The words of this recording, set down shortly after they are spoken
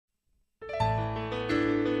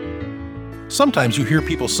Sometimes you hear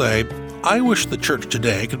people say, "I wish the church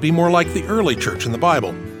today could be more like the early church in the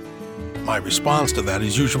Bible." My response to that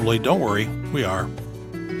is usually, "Don't worry, we are."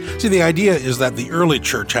 See, the idea is that the early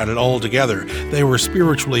church had it all together. They were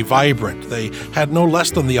spiritually vibrant. They had no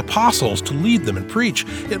less than the apostles to lead them and preach.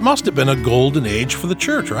 It must have been a golden age for the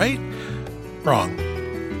church, right? Wrong.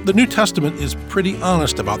 The New Testament is pretty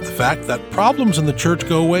honest about the fact that problems in the church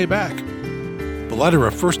go way back. The letter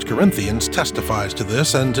of 1 Corinthians testifies to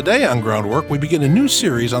this, and today on Groundwork, we begin a new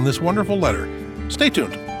series on this wonderful letter. Stay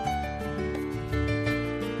tuned.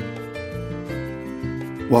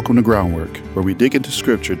 Welcome to Groundwork, where we dig into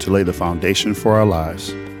Scripture to lay the foundation for our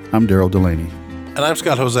lives. I'm Daryl Delaney. And I'm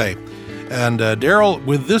Scott Jose. And Daryl,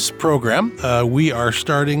 with this program, we are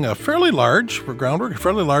starting a fairly large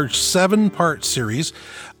 7-part series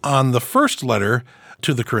on the first letter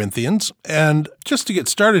to the Corinthians. And just to get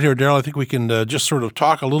started here, Daryl, I think we can just sort of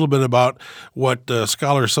talk a little bit about what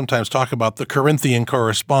scholars sometimes talk about the Corinthian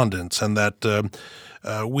correspondence, and that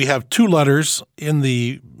we have two letters in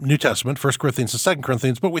the New Testament, 1 Corinthians and 2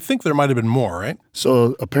 Corinthians, but we think there might have been more, right?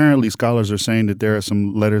 So apparently scholars are saying that there are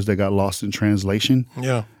some letters that got lost in translation.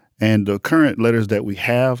 Yeah. And the current letters that we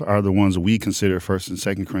have are the ones we consider 1 and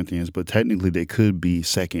 2 Corinthians, but technically they could be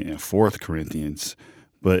 2 and 4 Corinthians.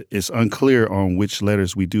 But it's unclear on which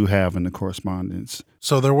letters we do have in the correspondence.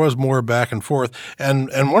 So there was more back and forth.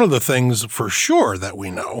 And one of the things for sure that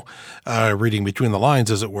we know, reading between the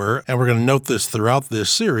lines, as it were, and we're going to note this throughout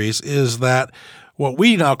this series, is that what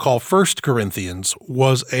we now call 1 Corinthians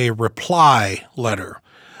was a reply letter.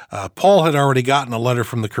 Paul had already gotten a letter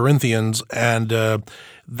from the Corinthians, and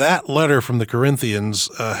that letter from the Corinthians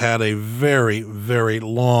had a very, very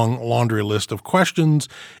long laundry list of questions,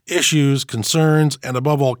 issues, concerns, and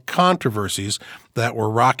above all, controversies that were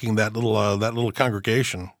rocking that little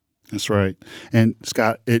congregation. That's right. And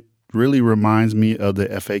Scott, it really reminds me of the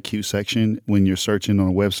FAQ section when you're searching on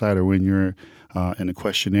a website or when you're in a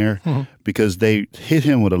questionnaire, because they hit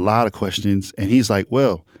him with a lot of questions, and he's like,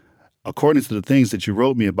 well, according to the things that you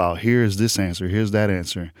wrote me about, here's this answer, here's that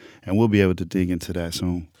answer, and we'll be able to dig into that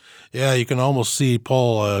soon. Yeah, you can almost see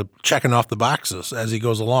Paul checking off the boxes as he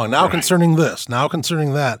goes along. Now concerning this, now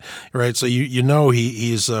concerning that, right? So you know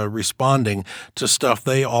he's responding to stuff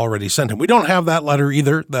they already sent him. We don't have that letter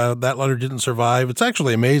either. That letter didn't survive. It's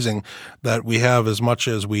actually amazing that we have as much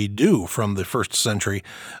as we do from the first century,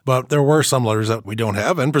 but there were some letters that we don't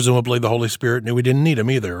have, and presumably the Holy Spirit knew we didn't need them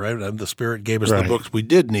either, right? The Spirit gave us the books we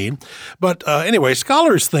did need. But anyway,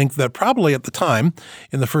 scholars think that probably at the time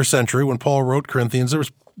in the first century when Paul wrote Corinthians,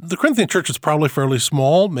 the Corinthian church was probably fairly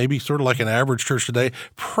small, maybe sort of like an average church today,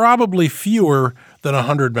 probably fewer than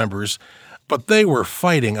 100 members, but they were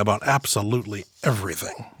fighting about absolutely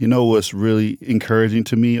everything. You know what's really encouraging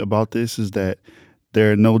to me about this is that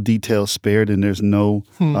there are no details spared, and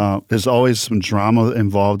there's always some drama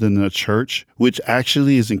involved in the church, which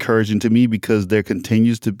actually is encouraging to me because there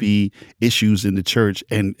continues to be issues in the church,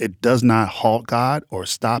 and it does not halt God or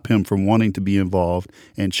stop him from wanting to be involved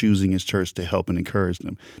and choosing his church to help and encourage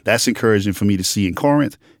them. That's encouraging for me to see in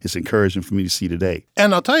Corinth. It's encouraging for me to see today.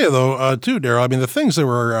 And I'll tell you, though, too, Daryl, I mean, the things they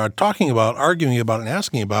were talking about, arguing about, and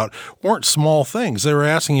asking about weren't small things. They were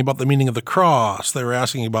asking about the meaning of the cross. They were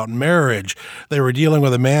asking about marriage. They were dealing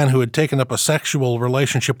with a man who had taken up a sexual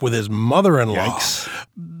relationship with his mother-in-law. Yikes.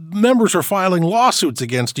 Members were filing lawsuits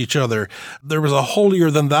against each other. There was a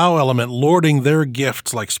holier-than-thou element, lording their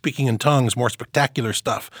gifts, like speaking in tongues, more spectacular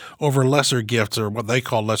stuff, over lesser gifts, or what they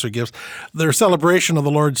called lesser gifts. Their celebration of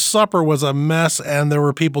the Lord's Supper was a mess, and there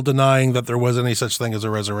were people denying that there was any such thing as a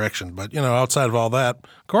resurrection. But, outside of all that,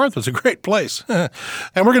 Corinth was a great place. And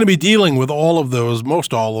we're going to be dealing with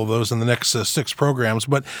most all of those in the next 6 programs.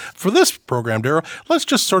 But for this program, Daryl, let's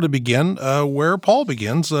just sort of begin where Paul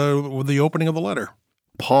begins with the opening of the letter.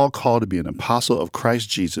 Paul, called to be an apostle of Christ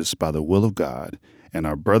Jesus by the will of God, and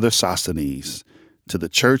our brother Sosthenes, to the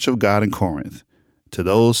church of God in Corinth, to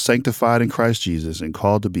those sanctified in Christ Jesus and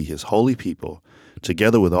called to be his holy people,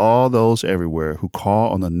 together with all those everywhere who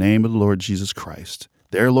call on the name of the Lord Jesus Christ,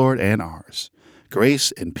 their Lord and ours.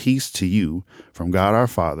 Grace and peace to you from God our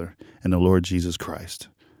Father and the Lord Jesus Christ.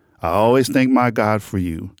 I always thank my God for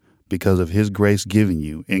you because of his grace given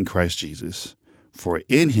you in Christ Jesus. For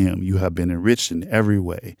in him you have been enriched in every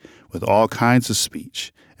way, with all kinds of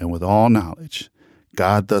speech and with all knowledge,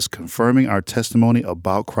 God thus confirming our testimony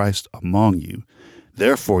about Christ among you.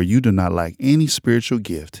 Therefore you do not lack any spiritual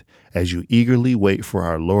gift as you eagerly wait for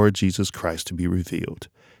our Lord Jesus Christ to be revealed.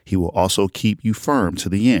 He will also keep you firm to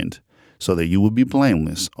the end, so that you will be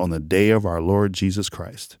blameless on the day of our Lord Jesus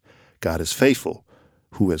Christ. God is faithful,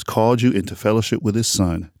 who has called you into fellowship with his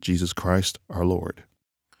Son, Jesus Christ our Lord.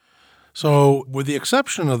 So with the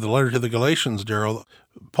exception of the letter to the Galatians, Daryl,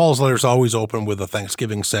 Paul's letters always open with a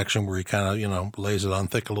Thanksgiving section where he kind of, lays it on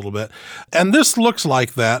thick a little bit. And this looks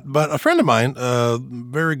like that, but a friend of mine, a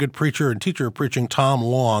very good preacher and teacher of preaching, Tom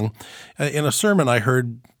Long, in a sermon I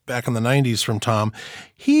heard back in the 90s from Tom,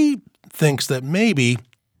 he thinks that maybe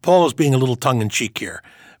Paul is being a little tongue-in-cheek here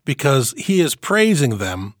because he is praising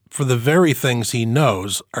them for the very things he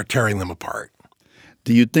knows are tearing them apart.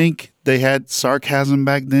 Do you think they had sarcasm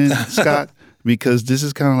back then, Scott? Because this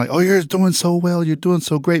is kind of like, oh, you're doing so well, you're doing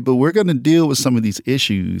so great, but we're going to deal with some of these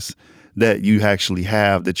issues that you actually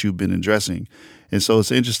have that you've been addressing. And so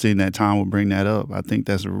it's interesting that Tom would bring that up. I think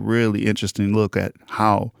that's a really interesting look at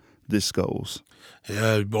how this goes.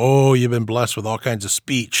 Yeah, you've been blessed with all kinds of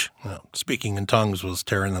speech. Speaking in tongues was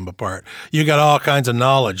tearing them apart. You got all kinds of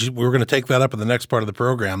knowledge. We're going to take that up in the next part of the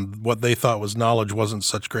program. What they thought was knowledge wasn't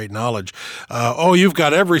such great knowledge. You've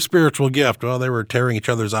got every spiritual gift. Well, they were tearing each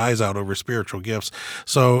other's eyes out over spiritual gifts.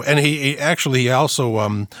 So, and he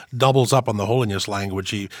also doubles up on the holiness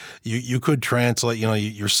language. You could translate,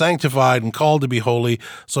 you're sanctified and called to be holy.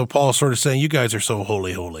 So Paul's sort of saying, you guys are so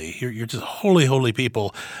holy. You're just holy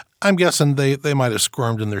people. I'm guessing they might have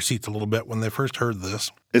squirmed in their seats a little bit when they first heard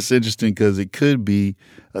this. It's interesting because it could be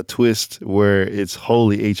a twist where it's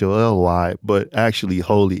holy, H-O-L-Y, but actually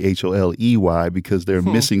holy, H-O-L-E-Y, because they're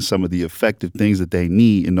missing some of the effective things that they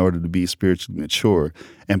need in order to be spiritually mature.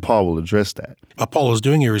 And Paul will address that. What Paul is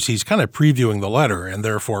doing here is he's kind of previewing the letter and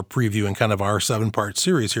therefore previewing kind of our 7-part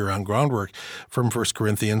series here on Groundwork from 1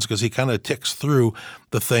 Corinthians, because he kind of ticks through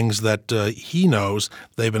the things that he knows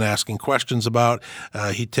they've been asking questions about.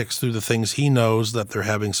 He ticks through the things he knows that they're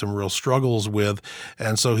having some real struggles with.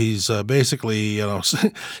 And so he's basically,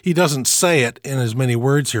 he doesn't say it in as many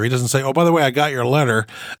words here. He doesn't say, oh, by the way, I got your letter.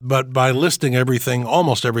 But by listing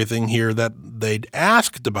almost everything here that they'd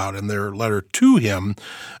asked about in their letter to him,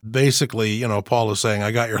 basically, Paul is saying,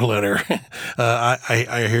 I got your letter.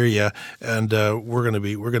 I hear you. And we're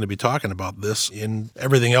going to be talking about this in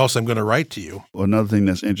everything else I'm going to write to you. Well, another thing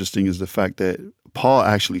that's interesting is the fact that Paul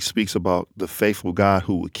actually speaks about the faithful God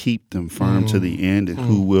who will keep them firm to the end and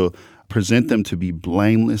who will present them to be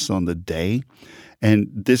blameless on the day. And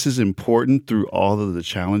this is important through all of the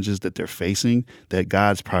challenges that they're facing, that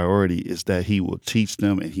God's priority is that he will teach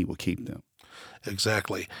them and he will keep them.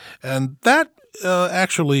 Exactly. And that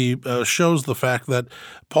actually shows the fact that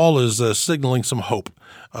Paul is signaling some hope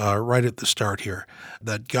right at the start here,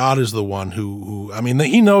 that God is the one who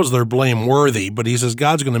he knows they're blameworthy, but he says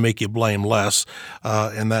God's going to make you blameless,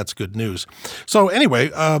 and that's good news. So anyway,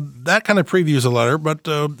 that kind of previews the letter, but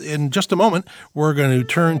in just a moment, we're going to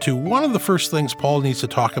turn to one of the first things Paul needs to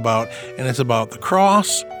talk about, and it's about the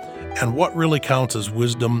cross and what really counts as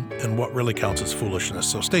wisdom and what really counts as foolishness.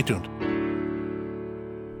 So stay tuned.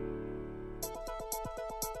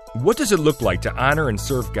 What does it look like to honor and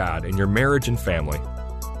serve God in your marriage and family?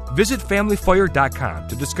 Visit FamilyFire.com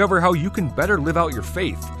to discover how you can better live out your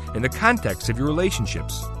faith in the context of your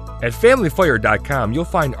relationships. At FamilyFire.com, you'll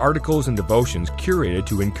find articles and devotions curated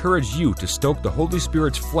to encourage you to stoke the Holy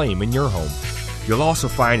Spirit's flame in your home. You'll also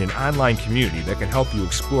find an online community that can help you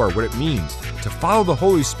explore what it means to follow the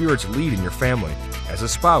Holy Spirit's lead in your family as a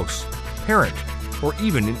spouse, parent, or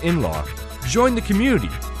even an in-law. Join the community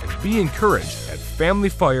and be encouraged at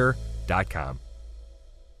FamilyFire.com.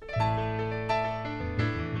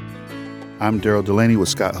 I'm Daryl Delaney with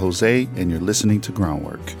Scott Jose, and you're listening to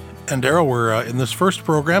Groundwork. And Daryl, we're in this first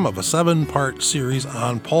program of a 7-part series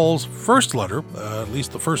on Paul's first letter, at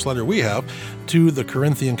least the first letter we have, to the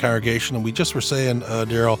Corinthian congregation. And we just were saying,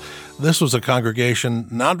 Daryl, this was a congregation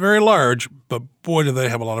not very large, but boy, do they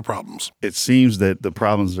have a lot of problems. It seems that the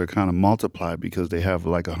problems are kind of multiplied because they have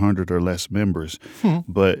like 100 or less members.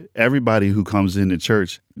 But everybody who comes into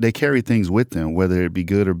church, they carry things with them, whether it be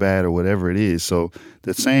good or bad or whatever it is. So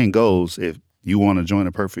the saying goes, if you want to join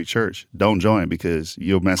a perfect church, don't join because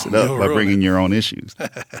you'll mess it up by bringing your own issues.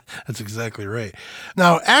 That's exactly right.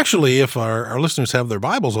 Now, actually, if our listeners have their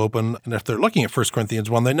Bibles open, and if they're looking at 1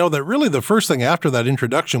 Corinthians 1, they know that really the first thing after that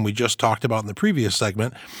introduction we just talked about in the previous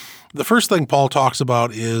segment, the first thing Paul talks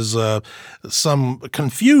about is some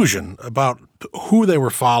confusion about who they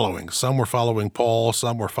were following. Some were following Paul,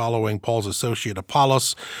 some were following Paul's associate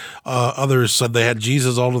Apollos. Others said they had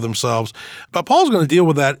Jesus all to themselves. But Paul's going to deal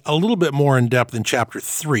with that a little bit more in depth in chapter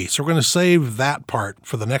 3. So we're going to save that part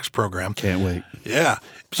for the next program. Can't wait. Yeah.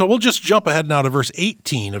 So we'll just jump ahead now to verse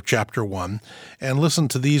 18 of chapter 1 and listen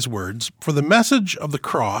to these words. For the message of the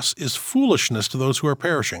cross is foolishness to those who are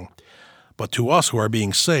perishing, but to us who are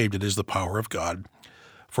being saved it is the power of God.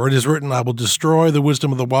 For it is written, I will destroy the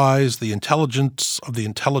wisdom of the wise, the intelligence of the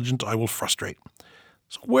intelligent I will frustrate.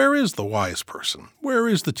 So where is the wise person? Where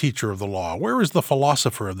is the teacher of the law? Where is the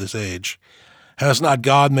philosopher of this age? Has not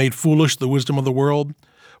God made foolish the wisdom of the world?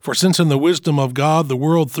 For since in the wisdom of God the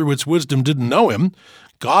world through its wisdom didn't know him,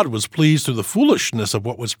 God was pleased through the foolishness of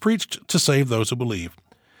what was preached to save those who believe.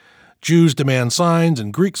 Jews demand signs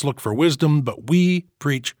and Greeks look for wisdom, but we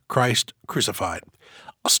preach Christ crucified.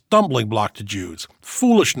 A stumbling block to Jews,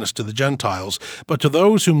 foolishness to the Gentiles, but to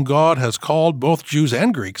those whom God has called, both Jews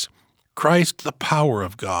and Greeks, Christ the power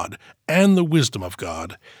of God and the wisdom of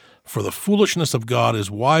God. For the foolishness of God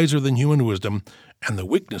is wiser than human wisdom, and the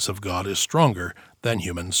weakness of God is stronger than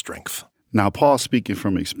human strength. Now, Paul's speaking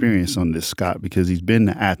from experience on this, Scott, because he's been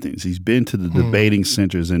to Athens. He's been to the debating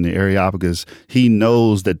centers in the Areopagus. He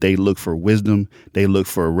knows that they look for wisdom. They look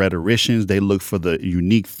for rhetoricians. They look for the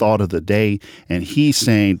unique thought of the day. And he's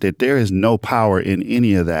saying that there is no power in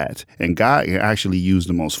any of that. And God can actually use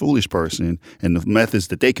the most foolish person and the methods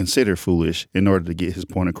that they consider foolish in order to get his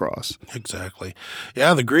point across. Exactly.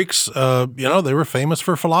 Yeah, the Greeks, they were famous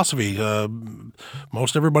for philosophy.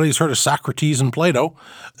 Most everybody's heard of Socrates and Plato.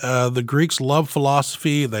 The Greeks loved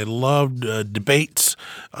philosophy. They loved debates.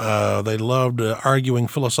 They loved arguing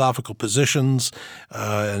philosophical positions.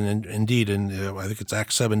 And indeed, I think it's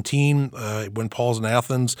Acts 17, when Paul's in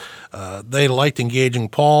Athens, they liked engaging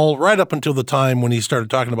Paul right up until the time when he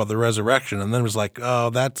started talking about the resurrection. And then it was like,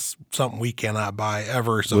 oh, that's something we cannot buy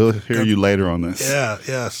ever. So we'll hear you later on this.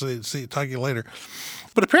 Yeah. See, talk to you later.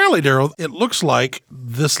 But apparently, Daryl, it looks like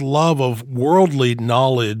this love of worldly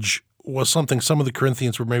knowledge was something some of the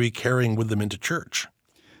Corinthians were maybe carrying with them into church.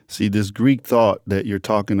 See, this Greek thought that you're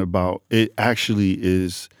talking about, it actually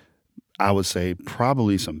is, I would say,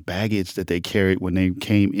 probably some baggage that they carried when they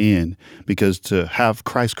came in, because to have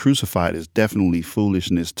Christ crucified is definitely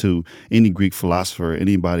foolishness to any Greek philosopher,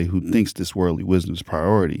 anybody who thinks this worldly wisdom is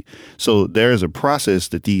priority. So there is a process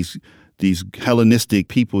that these Hellenistic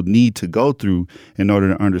people need to go through in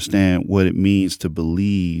order to understand what it means to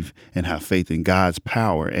believe and have faith in God's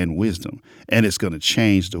power and wisdom. And it's going to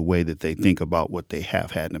change the way that they think about what they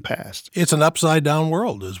have had in the past. It's an upside-down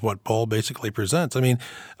world is what Paul basically presents. I mean,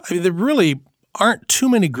 there really aren't too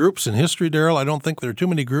many groups in history, Daryl. I don't think there are too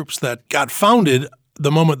many groups that got founded the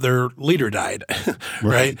moment their leader died,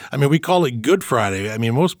 right? I mean, we call it Good Friday. I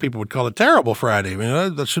mean, most people would call it Terrible Friday. I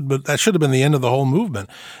mean, that should have been the end of the whole movement.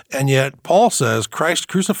 And yet Paul says Christ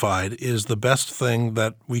crucified is the best thing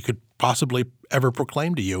that we could possibly ever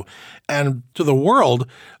proclaim to you. And to the world,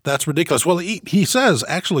 that's ridiculous. Well, he says,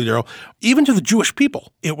 actually, Daryl, even to the Jewish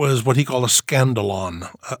people, it was what he called a scandalon,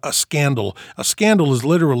 a scandal. A scandal is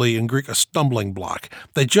literally, in Greek, a stumbling block.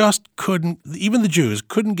 They just couldn't, even the Jews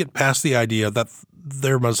couldn't get past the idea that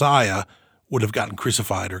their Messiah would have gotten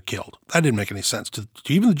crucified or killed. That didn't make any sense to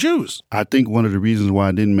even the Jews. I think one of the reasons why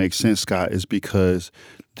it didn't make sense, Scott, is because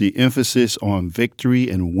the emphasis on victory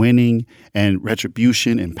and winning and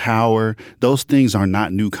retribution and power, those things are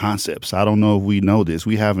not new concepts. I don't know if we know this.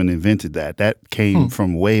 We haven't invented that. That came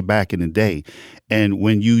from way back in the day. And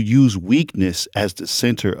when you use weakness as the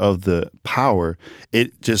center of the power,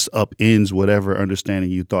 it just upends whatever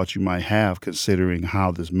understanding you thought you might have considering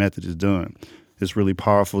how this method is done. It's really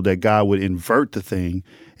powerful that God would invert the thing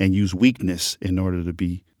and use weakness in order to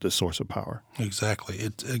be the source of power. Exactly.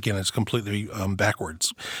 It's completely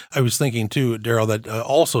backwards. I was thinking too, Daryl, that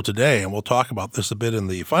also today, and we'll talk about this a bit in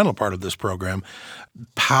the final part of this program,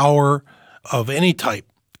 power of any type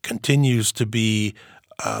continues to be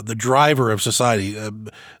the driver of society.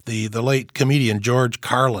 The late comedian George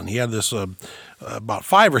Carlin, he had this about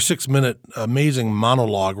 5 or 6 minute amazing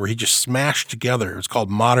monologue where he just smashed together. It's called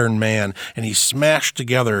Modern Man, and he smashed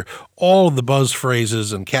together all of the buzz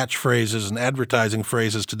phrases and catchphrases and advertising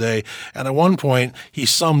phrases today. And at one point, he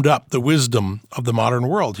summed up the wisdom of the modern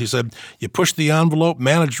world. He said, you push the envelope,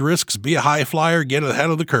 manage risks, be a high flyer, get ahead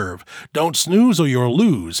of the curve. Don't snooze or you'll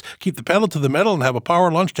lose. Keep the pedal to the metal and have a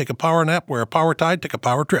power lunch, take a power nap, wear a power tie, take a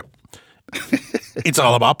power trip. It's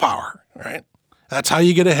all about power, right? That's how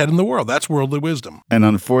you get ahead in the world. That's worldly wisdom. And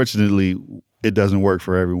unfortunately, it doesn't work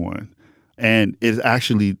for everyone. And it's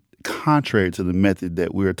actually contrary to the method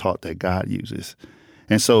that we're taught that God uses.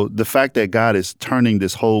 And so the fact that God is turning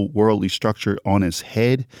this whole worldly structure on its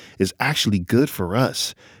head is actually good for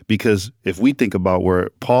us. Because if we think about where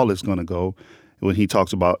Paul is going to go when he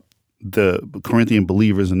talks about the Corinthian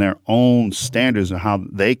believers and their own standards and how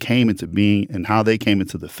they came into being and how they came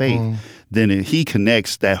into the faith, then he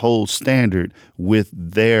connects that whole standard with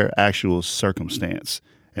their actual circumstance.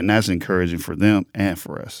 And that's encouraging for them and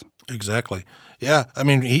for us. Exactly. Yeah. I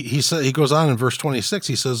mean, he goes on in verse 26.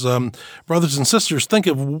 He says, brothers and sisters, think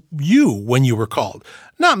of you when you were called.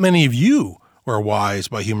 Not many of you were wise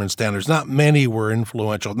by human standards. Not many were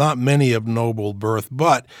influential, not many of noble birth,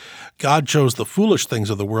 but God chose the foolish things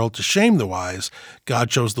of the world to shame the wise. God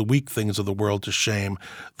chose the weak things of the world to shame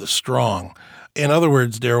the strong. In other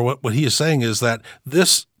words, Darrell, what he is saying is that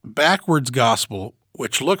this backwards gospel,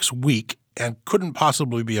 which looks weak and couldn't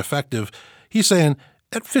possibly be effective, he's saying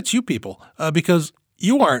it fits you people because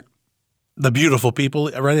you aren't the beautiful people,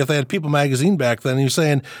 right? If they had People magazine back then, he's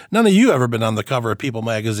saying, none of you ever been on the cover of People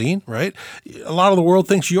magazine, right? A lot of the world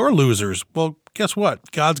thinks you're losers. Well, guess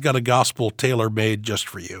what? God's got a gospel tailor-made just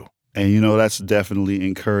for you. And, that's definitely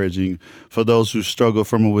encouraging for those who struggle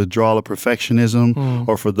from a withdrawal of perfectionism,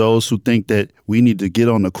 or for those who think that we need to get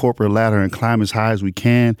on the corporate ladder and climb as high as we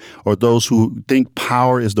can, or those who think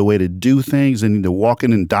power is the way to do things and need to walk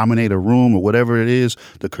in and dominate a room or whatever it is,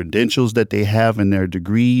 the credentials that they have in their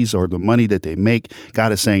degrees or the money that they make.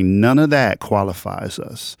 God is saying none of that qualifies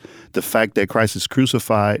us. The fact that Christ is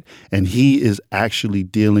crucified and he is actually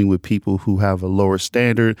dealing with people who have a lower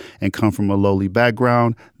standard and come from a lowly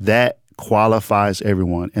background, that qualifies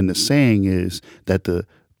everyone. And the saying is that the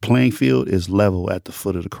playing field is level at the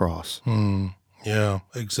foot of the cross. Yeah,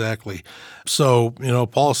 exactly. So,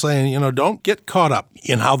 Paul's saying, don't get caught up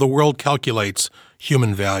in how the world calculates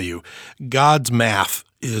human value. God's math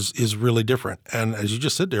is really different. And as you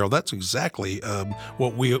just said, Darrell, that's exactly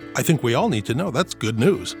what I think we all need to know. That's good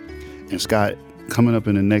news. And Scott, coming up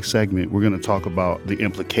in the next segment, we're going to talk about the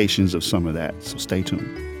implications of some of that. So stay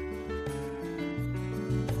tuned.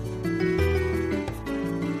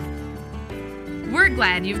 We're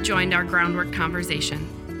glad you've joined our Groundwork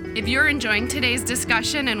conversation. If you're enjoying today's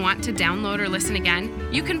discussion and want to download or listen again,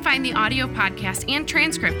 you can find the audio podcast and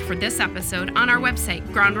transcript for this episode on our website,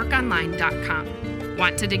 groundworkonline.com.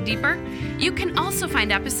 Want to dig deeper? You can also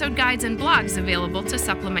find episode guides and blogs available to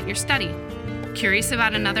supplement your study. Curious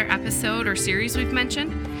about another episode or series we've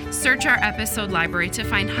mentioned? Search our episode library to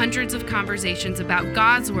find hundreds of conversations about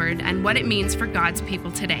God's Word and what it means for God's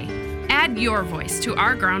people today. Add your voice to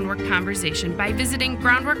our Groundwork conversation by visiting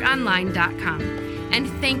groundworkonline.com. And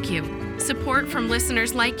thank you. Support from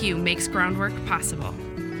listeners like you makes Groundwork possible.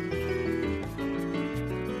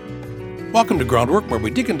 Welcome to Groundwork, where we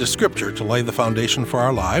dig into Scripture to lay the foundation for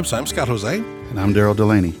our lives. I'm Scott Jose. And I'm Darrell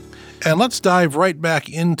Delaney. And let's dive right back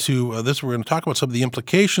into this. We're going to talk about some of the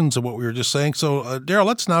implications of what we were just saying. So, Darrell,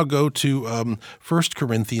 let's now go to 1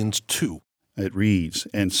 Corinthians 2. It reads,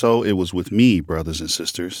 "And so it was with me, brothers and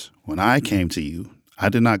sisters. When I came to you, I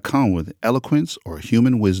did not come with eloquence or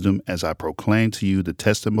human wisdom as I proclaimed to you the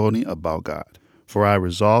testimony about God. For I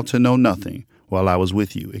resolved to know nothing while I was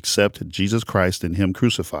with you except Jesus Christ and him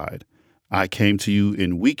crucified. I came to you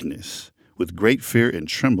in weakness, with great fear and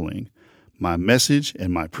trembling. My message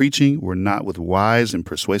and my preaching were not with wise and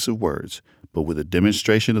persuasive words, but with a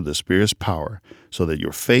demonstration of the Spirit's power, so that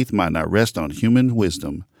your faith might not rest on human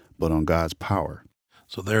wisdom, but on God's power."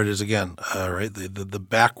 So there it is again, right? The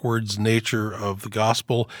backwards nature of the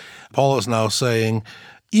gospel. Paul is now saying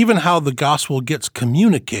even how the gospel gets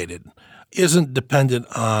communicated isn't dependent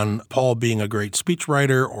on Paul being a great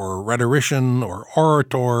speechwriter or rhetorician or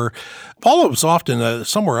orator. Paul was often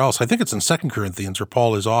somewhere else. I think it's in 2 Corinthians where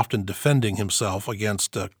Paul is often defending himself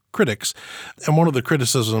against critics. And one of the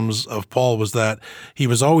criticisms of Paul was that he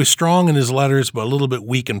was always strong in his letters, but a little bit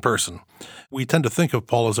weak in person. We tend to think of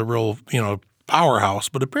Paul as a real, powerhouse,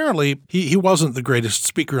 but apparently he wasn't the greatest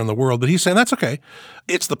speaker in the world. But he's saying that's okay.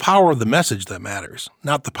 It's the power of the message that matters,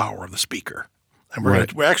 not the power of the speaker. And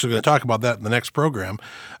we're actually going to talk about that in the next program.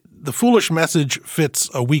 The foolish message fits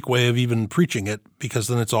a weak way of even preaching it because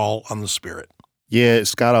then it's all on the Spirit. Yeah,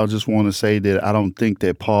 Scott, I just want to say that I don't think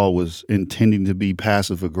that Paul was intending to be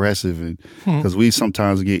passive-aggressive, and because we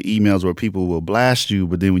sometimes get emails where people will blast you,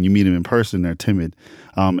 but then when you meet them in person, they're timid.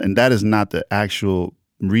 And that is not the actual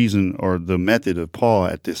reason or the method of Paul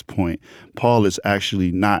at this point. Paul is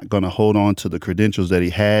actually not going to hold on to the credentials that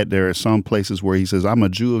he had. There are some places where he says, I'm a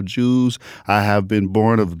Jew of Jews. I have been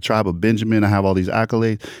born of the tribe of Benjamin. I have all these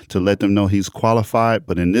accolades to let them know he's qualified.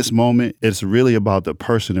 But in this moment, it's really about the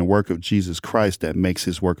person and work of Jesus Christ that makes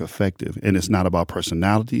his work effective. And it's not about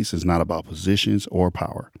personalities. It's not about positions or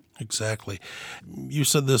power. Exactly. You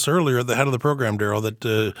said this earlier at the head of the program, Darrell,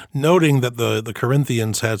 that noting that the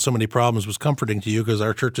Corinthians had so many problems was comforting to you because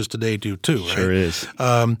our churches today do too, right? Sure is.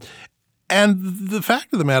 And the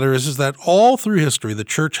fact of the matter is that all through history, the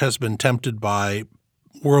church has been tempted by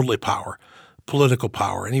worldly power, political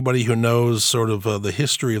power. Anybody who knows sort of the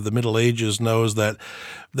history of the Middle Ages knows that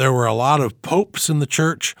there were a lot of popes in the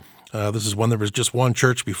church. This is when there was just one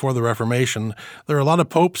church before the Reformation. There are a lot of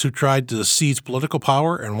popes who tried to seize political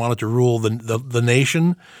power and wanted to rule the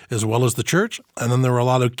nation as well as the church. And then there were a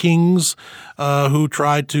lot of kings who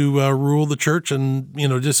tried to rule the church and,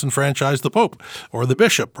 disenfranchise the pope or the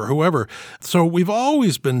bishop or whoever. So we've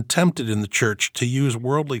always been tempted in the church to use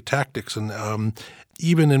worldly tactics. And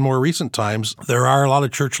even in more recent times, there are a lot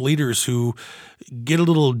of church leaders who get a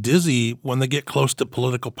little dizzy when they get close to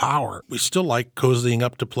political power. We still like cozying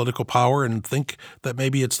up to political power and think that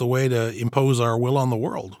maybe it's the way to impose our will on the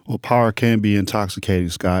world. Well, power can be intoxicating,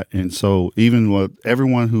 Scott. And so even with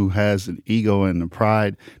everyone who has an ego and a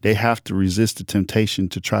pride, they have to resist the temptation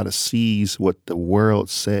to try to seize what the world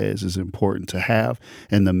says is important to have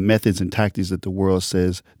and the methods and tactics that the world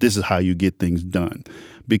says this is how you get things done.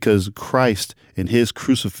 Because Christ in his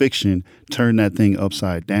crucifixion turned that thing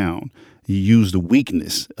upside down. He used the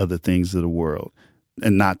weakness of the things of the world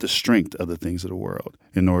and not the strength of the things of the world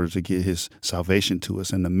in order to get his salvation to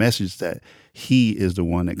us. And the message that he is the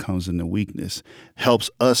one that comes in the weakness helps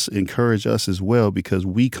us, encourage us as well, because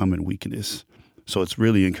we come in weakness. So it's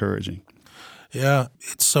really encouraging. Yeah,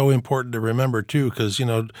 it's so important to remember, too, because,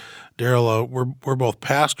 Daryl, we're both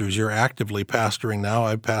pastors. You're actively pastoring now.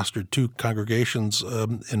 I've pastored 2 congregations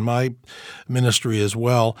in my ministry as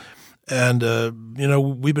well. And,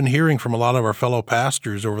 we've been hearing from a lot of our fellow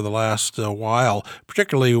pastors over the last while,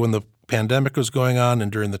 particularly when the pandemic was going on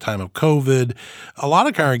and during the time of COVID. A lot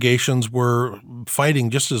of congregations were fighting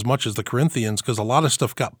just as much as the Corinthians because a lot of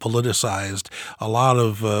stuff got politicized. A lot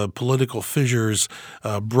of political fissures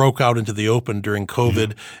broke out into the open during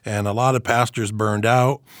COVID, and a lot of pastors burned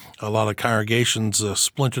out. A lot of congregations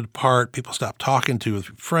splintered apart. People stopped talking to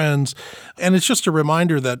friends. And it's just a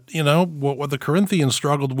reminder that, what the Corinthians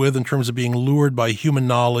struggled with in terms of being lured by human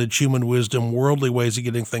knowledge, human wisdom, worldly ways of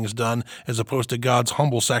getting things done, as opposed to God's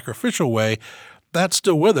humble sacrificial way, that's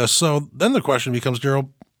still with us. So then the question becomes, Daryl,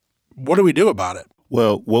 what do we do about it?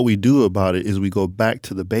 Well, what we do about it is we go back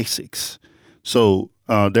to the basics. So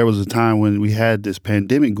there was a time when we had this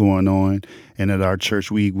pandemic going on, and at our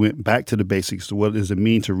church, we went back to the basics. What does it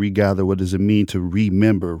mean to regather? What does it mean to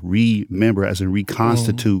remember? Remember as in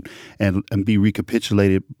reconstitute and be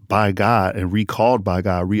recapitulated by God and recalled by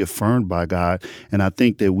God, reaffirmed by God. And I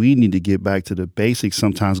think that we need to get back to the basics,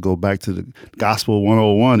 sometimes go back to the gospel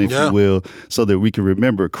 101, if you will, so that we can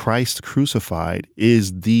remember Christ crucified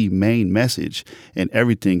is the main message, and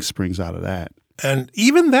everything springs out of that. And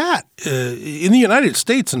even that, in the United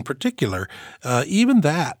States in particular, even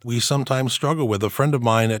that we sometimes struggle with. A friend of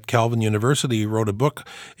mine at Calvin University wrote a book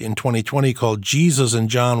in 2020 called Jesus and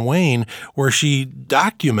John Wayne, where she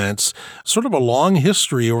documents sort of a long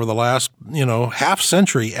history over the last, half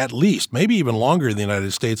century at least, maybe even longer in the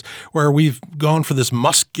United States, where we've gone for this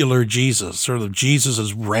muscular Jesus, sort of Jesus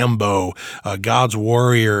as Rambo, God's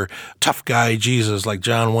warrior, tough guy Jesus like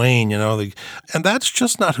John Wayne, and that's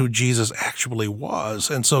just not who Jesus actually was.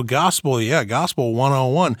 And so gospel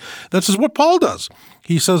 101, this is what Paul does.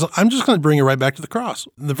 He says, I'm just going to bring you right back to the cross.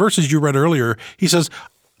 In the verses you read earlier, he says,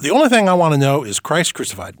 the only thing I want to know is Christ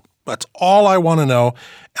crucified. That's all I want to know.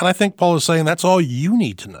 And I think Paul is saying that's all you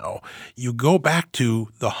need to know. You go back to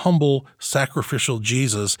the humble, sacrificial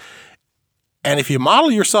Jesus. And if you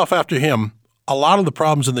model yourself after him, a lot of the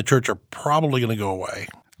problems in the church are probably going to go away.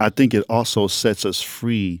 I think it also sets us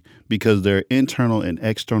free because there are internal and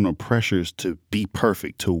external pressures to be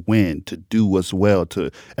perfect, to win, to do what's well, to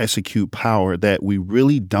execute power that we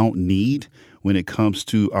really don't need when it comes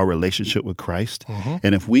to our relationship with Christ.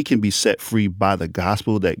 And if we can be set free by the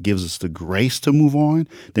gospel that gives us the grace to move on,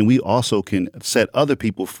 then we also can set other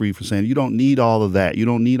people free from saying, you don't need all of that. You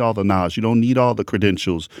don't need all the knowledge. You don't need all the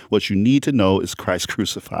credentials. What you need to know is Christ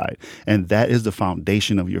crucified. And that is the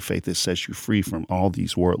foundation of your faith that sets you free from all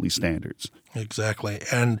these worldly standards. Exactly.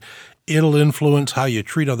 And it'll influence how you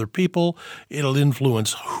treat other people. It'll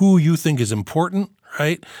influence who you think is important.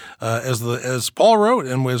 Right? As Paul wrote,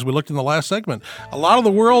 and as we looked in the last segment, a lot of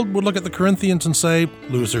the world would look at the Corinthians and say,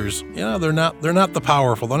 losers. They're not the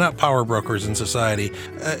powerful. They're not power brokers in society.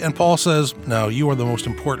 And Paul says, no, you are the most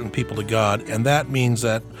important people to God. And that means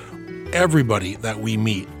that everybody that we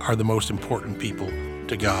meet are the most important people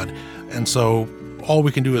to God. And so all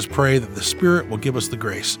we can do is pray that the Spirit will give us the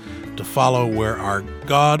grace to follow where our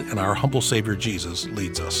God and our humble Savior Jesus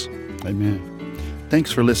leads us. Amen. Thanks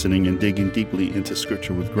for listening and digging deeply into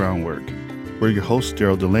Scripture with Groundwork. We're your hosts,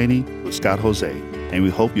 Daryl Delaney with Scott Jose, and we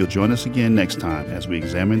hope you'll join us again next time as we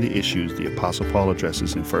examine the issues the Apostle Paul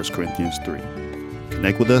addresses in 1 Corinthians 3.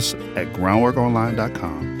 Connect with us at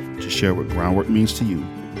groundworkonline.com to share what Groundwork means to you,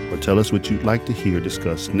 or tell us what you'd like to hear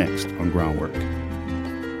discussed next on Groundwork.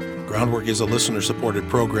 Groundwork is a listener-supported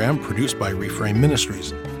program produced by Reframe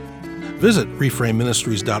Ministries. Visit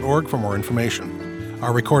reframeministries.org for more information.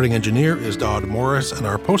 Our recording engineer is Dodd Morris, and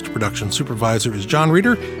our post-production supervisor is John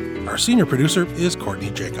Reeder. Our senior producer is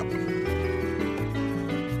Courtney Jacob.